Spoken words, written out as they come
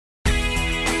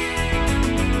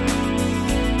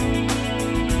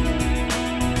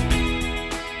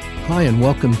Hi, and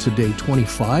welcome to day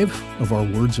 25 of our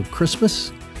Words of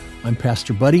Christmas. I'm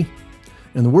Pastor Buddy,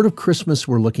 and the word of Christmas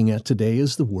we're looking at today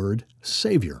is the word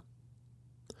Savior.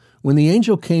 When the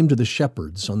angel came to the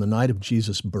shepherds on the night of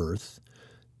Jesus' birth,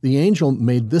 the angel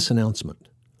made this announcement: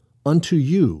 "Unto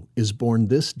you is born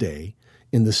this day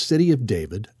in the city of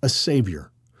David a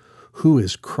Savior, who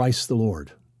is Christ the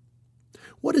Lord."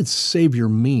 What did Savior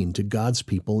mean to God's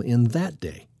people in that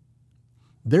day?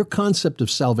 Their concept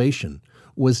of salvation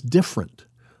was different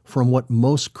from what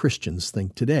most Christians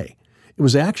think today. It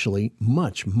was actually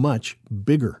much, much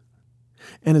bigger.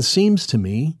 And it seems to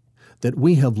me that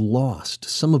we have lost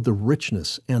some of the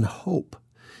richness and hope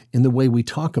in the way we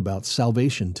talk about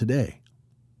salvation today.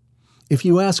 If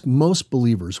you ask most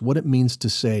believers what it means to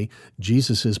say,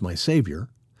 Jesus is my Savior,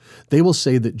 they will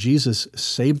say that Jesus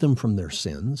saved them from their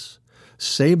sins,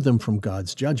 saved them from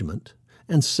God's judgment,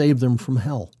 and saved them from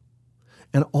hell.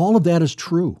 And all of that is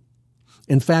true.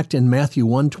 In fact, in Matthew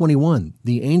 1:21,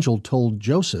 the angel told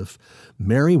Joseph,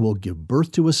 "Mary will give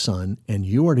birth to a son, and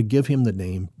you are to give him the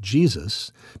name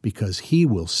Jesus, because he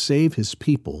will save his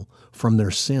people from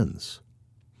their sins."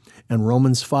 And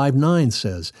Romans 5:9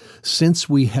 says, "Since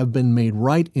we have been made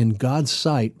right in God's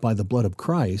sight by the blood of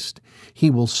Christ, he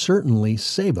will certainly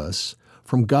save us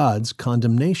from God's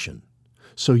condemnation."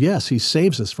 So yes, he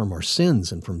saves us from our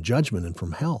sins and from judgment and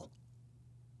from hell.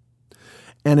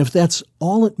 And if that's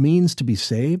all it means to be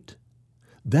saved,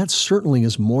 that certainly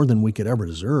is more than we could ever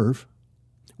deserve.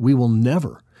 We will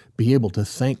never be able to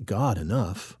thank God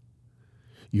enough.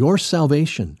 Your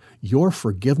salvation, your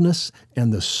forgiveness,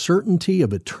 and the certainty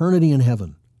of eternity in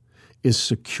heaven is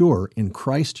secure in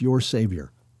Christ your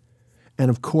Savior. And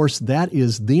of course, that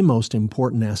is the most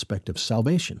important aspect of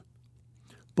salvation.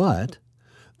 But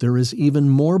there is even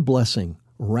more blessing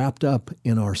wrapped up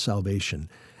in our salvation,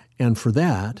 and for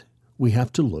that, we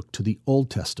have to look to the Old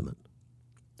Testament.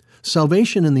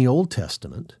 Salvation in the Old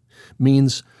Testament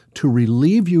means to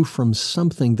relieve you from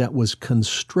something that was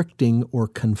constricting or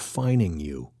confining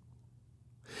you.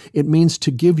 It means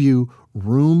to give you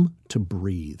room to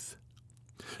breathe,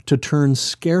 to turn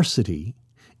scarcity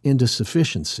into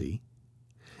sufficiency,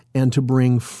 and to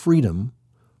bring freedom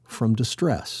from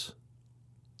distress.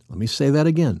 Let me say that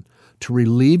again. To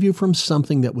relieve you from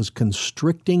something that was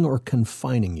constricting or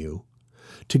confining you,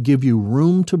 to give you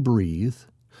room to breathe,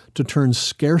 to turn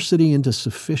scarcity into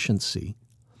sufficiency,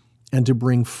 and to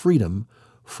bring freedom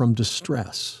from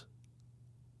distress.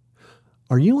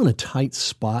 Are you in a tight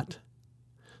spot,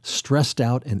 stressed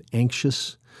out and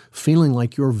anxious, feeling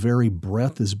like your very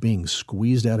breath is being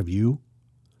squeezed out of you?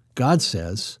 God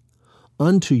says,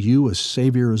 "Unto you a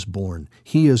Savior is born.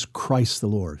 He is Christ the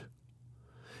Lord."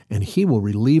 And he will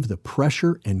relieve the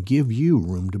pressure and give you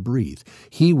room to breathe.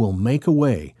 He will make a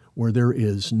way where there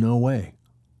is no way.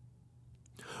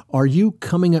 Are you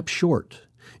coming up short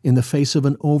in the face of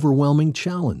an overwhelming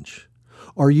challenge?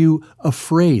 Are you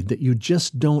afraid that you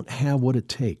just don't have what it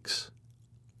takes?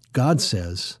 God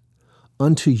says,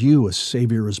 "Unto you a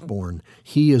Savior is born.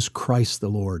 He is Christ the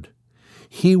Lord.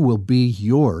 He will be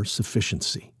your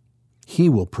sufficiency. He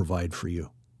will provide for you."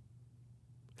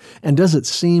 And does it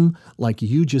seem like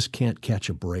you just can't catch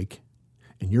a break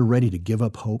and you're ready to give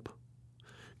up hope?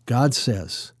 God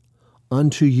says,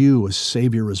 "Unto you a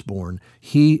Savior is born.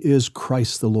 He is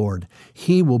Christ the Lord.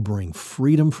 He will bring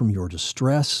freedom from your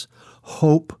distress,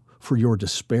 hope for your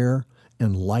despair,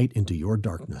 and light into your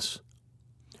darkness."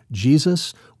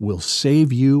 Jesus will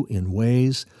save you in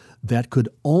ways that could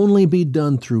only be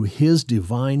done through his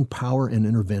divine power and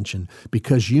intervention,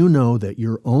 because you know that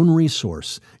your own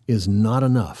resource is not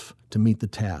enough to meet the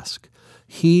task.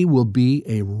 He will be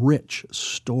a rich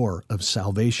store of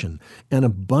salvation, an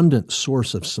abundant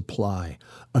source of supply,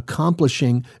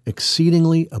 accomplishing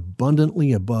exceedingly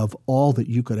abundantly above all that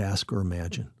you could ask or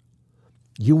imagine.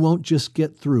 You won't just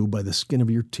get through by the skin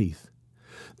of your teeth.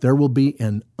 There will be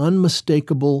an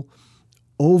unmistakable,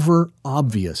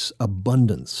 over-obvious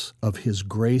abundance of his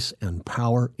grace and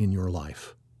power in your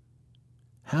life.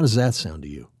 How does that sound to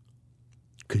you?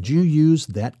 Could you use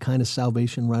that kind of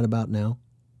salvation right about now?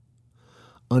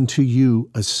 Unto you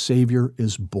a Savior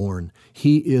is born.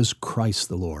 He is Christ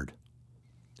the Lord.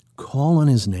 Call on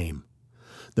his name.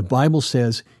 The Bible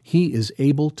says he is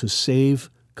able to save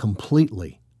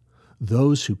completely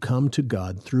those who come to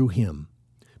God through him,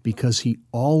 because he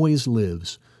always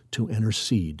lives to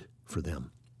intercede for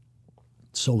them.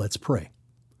 So let's pray.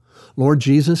 Lord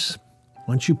Jesus,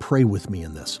 why don't you pray with me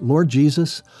in this? Lord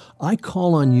Jesus, I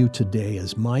call on you today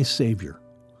as my Savior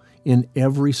in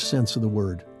every sense of the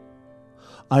word.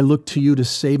 I look to you to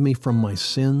save me from my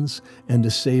sins and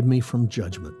to save me from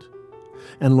judgment.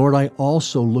 And Lord, I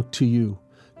also look to you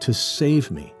to save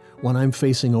me when I'm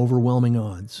facing overwhelming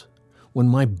odds, when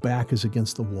my back is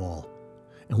against the wall,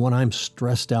 and when I'm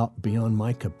stressed out beyond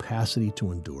my capacity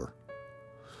to endure.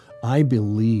 I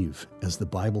believe, as the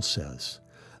Bible says,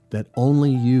 that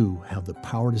only you have the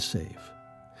power to save,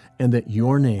 and that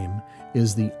your name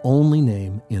is the only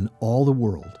name in all the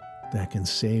world that can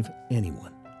save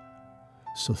anyone.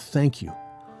 So thank you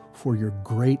for your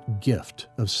great gift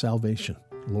of salvation,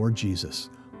 Lord Jesus,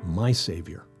 my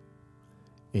Savior.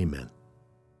 Amen.